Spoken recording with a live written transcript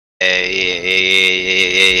Yeah.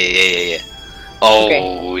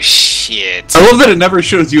 Oh, shit. I love that it never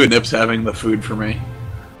shows you and Nips having the food for me.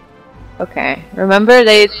 Okay. Remember,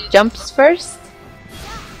 they jumps first?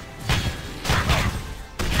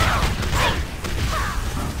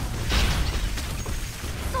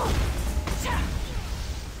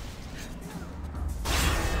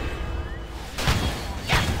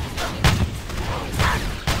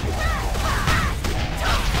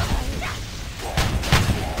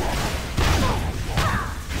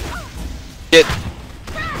 Shit.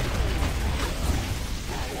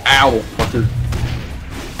 Ow, fucker.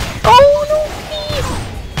 Oh no, please!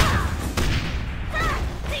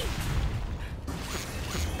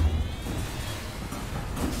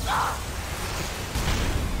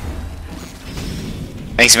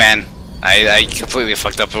 Thanks, man. I completely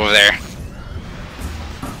fucked up over there.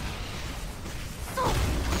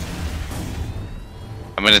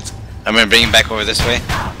 I'm gonna bring him back over this way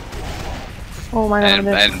Oh my god.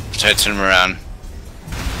 and try to turn him around.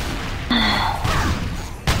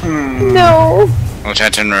 No! I'll try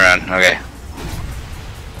to turn him around. Okay.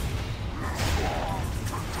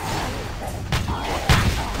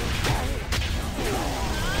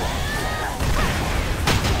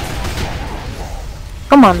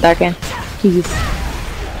 Come on, Darkan. Please.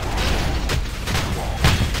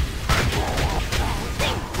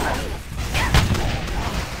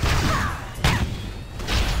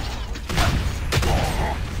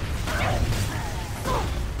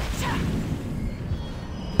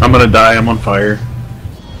 I'm gonna die, I'm on fire.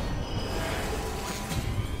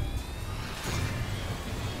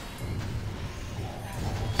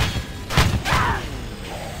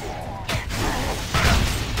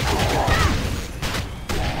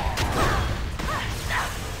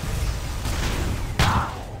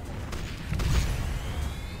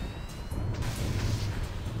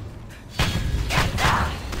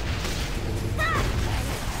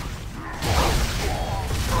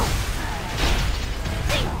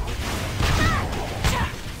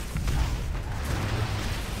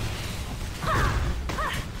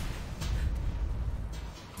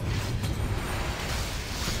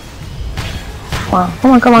 Wow.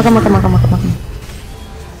 Come on.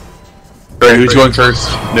 Alright, who's going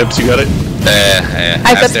first? Nips, you got it?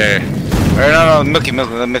 I got- After. Or no, Milky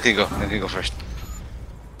go. Milky go first.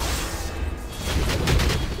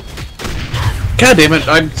 God damn it,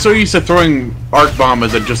 I'm so used to throwing arc bomb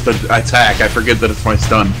as just an attack, I forget that it's my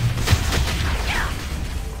stun.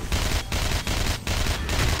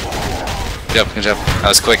 Good job. That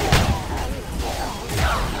was quick.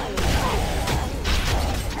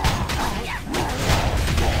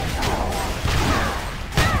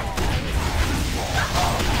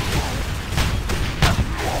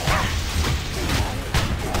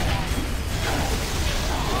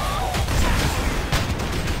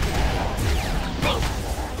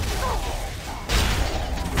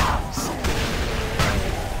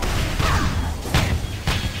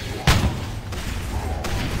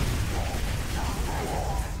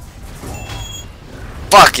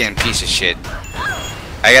 Fucking piece of shit.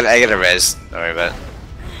 I got a res. Don't worry about it.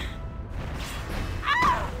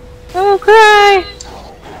 Oh, cry!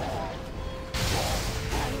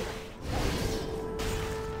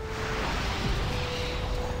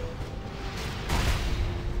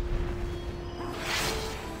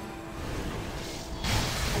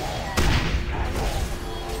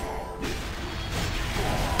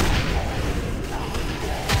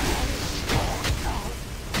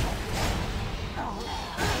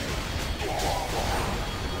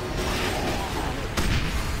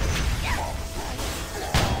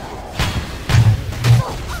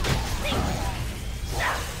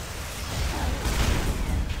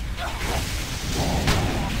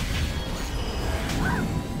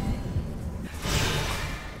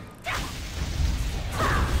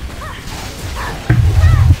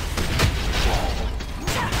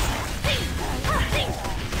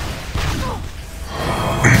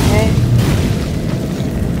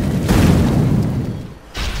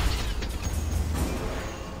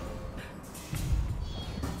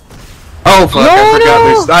 Oh fuck,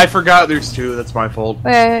 No, I forgot there's two, that's my fault.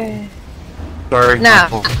 Wait. Sorry. No. My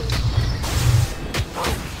fault.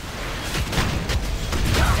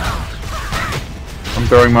 I'm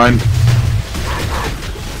throwing mine.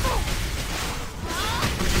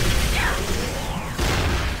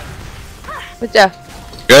 Good job.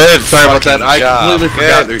 Good. Sorry about that, I job. completely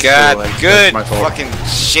forgot there's two. Like, Good. that's my fault. Fucking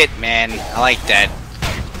shit, man. I like that.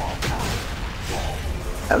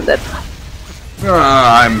 I'm dead.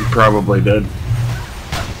 I'm probably dead.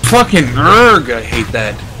 Fucking erg, I hate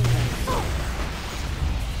that.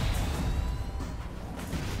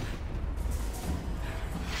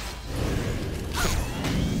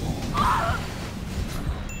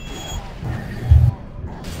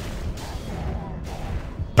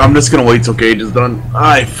 I'm just gonna wait till Cage is done.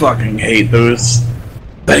 I fucking hate those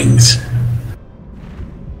things.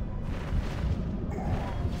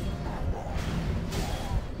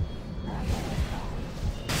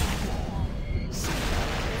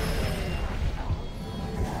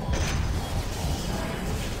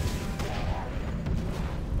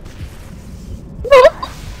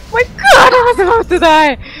 My god, I was about to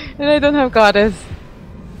die! And I don't have goddess.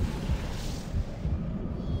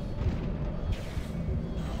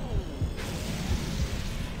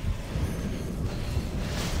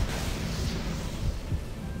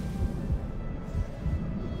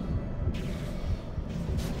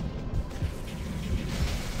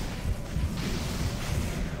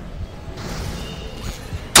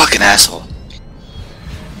 Fucking asshole.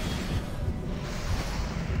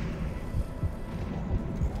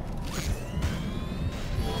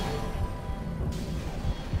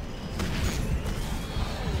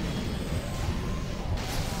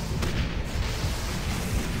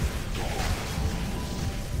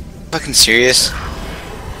 Fucking serious?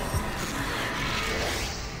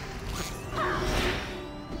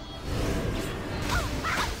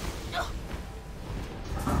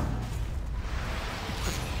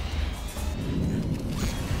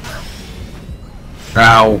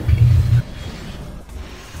 Ow.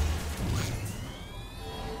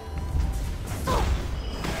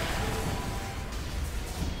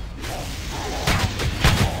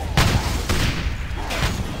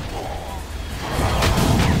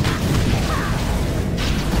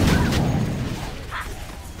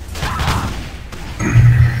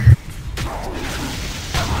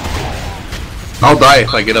 I'll die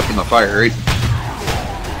if I get up in the fire, right?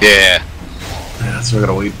 Yeah. Yeah, so I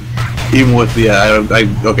gotta wait. Even with the,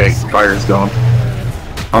 okay, fire's gone.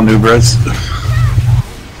 I'll noob res.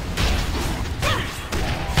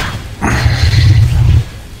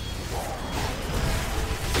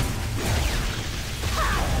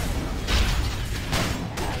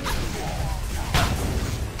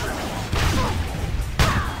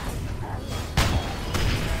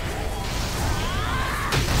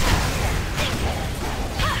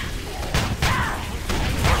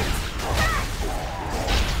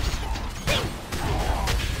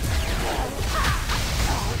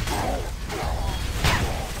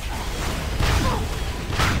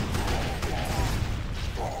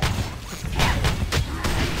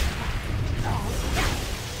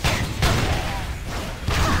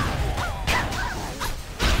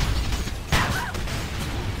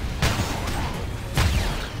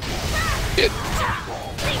 Shit.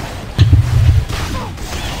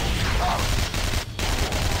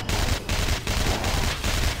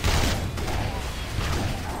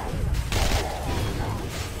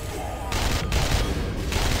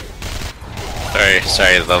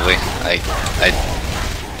 Sorry, lovely. I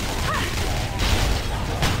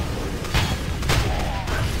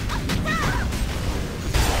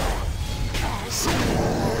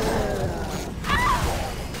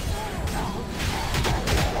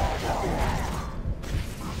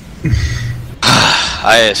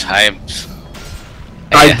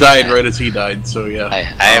I died right as he died, so yeah.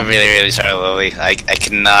 I am really sorry, Lily. I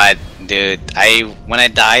cannot, dude. When I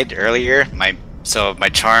died earlier, my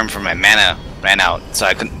charm for my mana ran out, so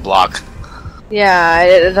I couldn't block. Yeah,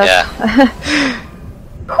 Yeah.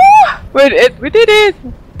 we did it!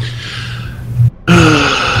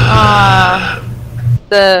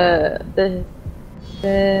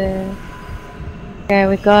 Yeah,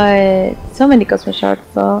 we got so many cosmoshards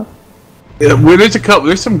though. Yeah, well, there's a couple.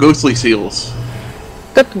 There's some ghostly seals.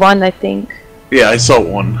 Got one, I think. Yeah, I saw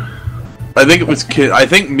one. I think it was I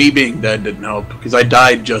think me being dead didn't help because I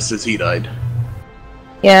died just as he died.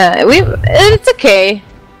 Yeah, it's okay.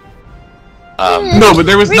 No, but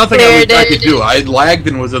there was We nothing cleared I it. could do. I lagged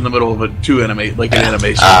and was in the middle of an animation.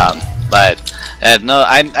 But no,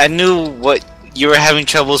 I knew what you were having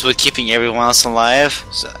troubles with keeping everyone else alive.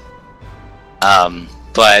 So,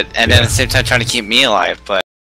 but then at the same time trying to keep me alive, but.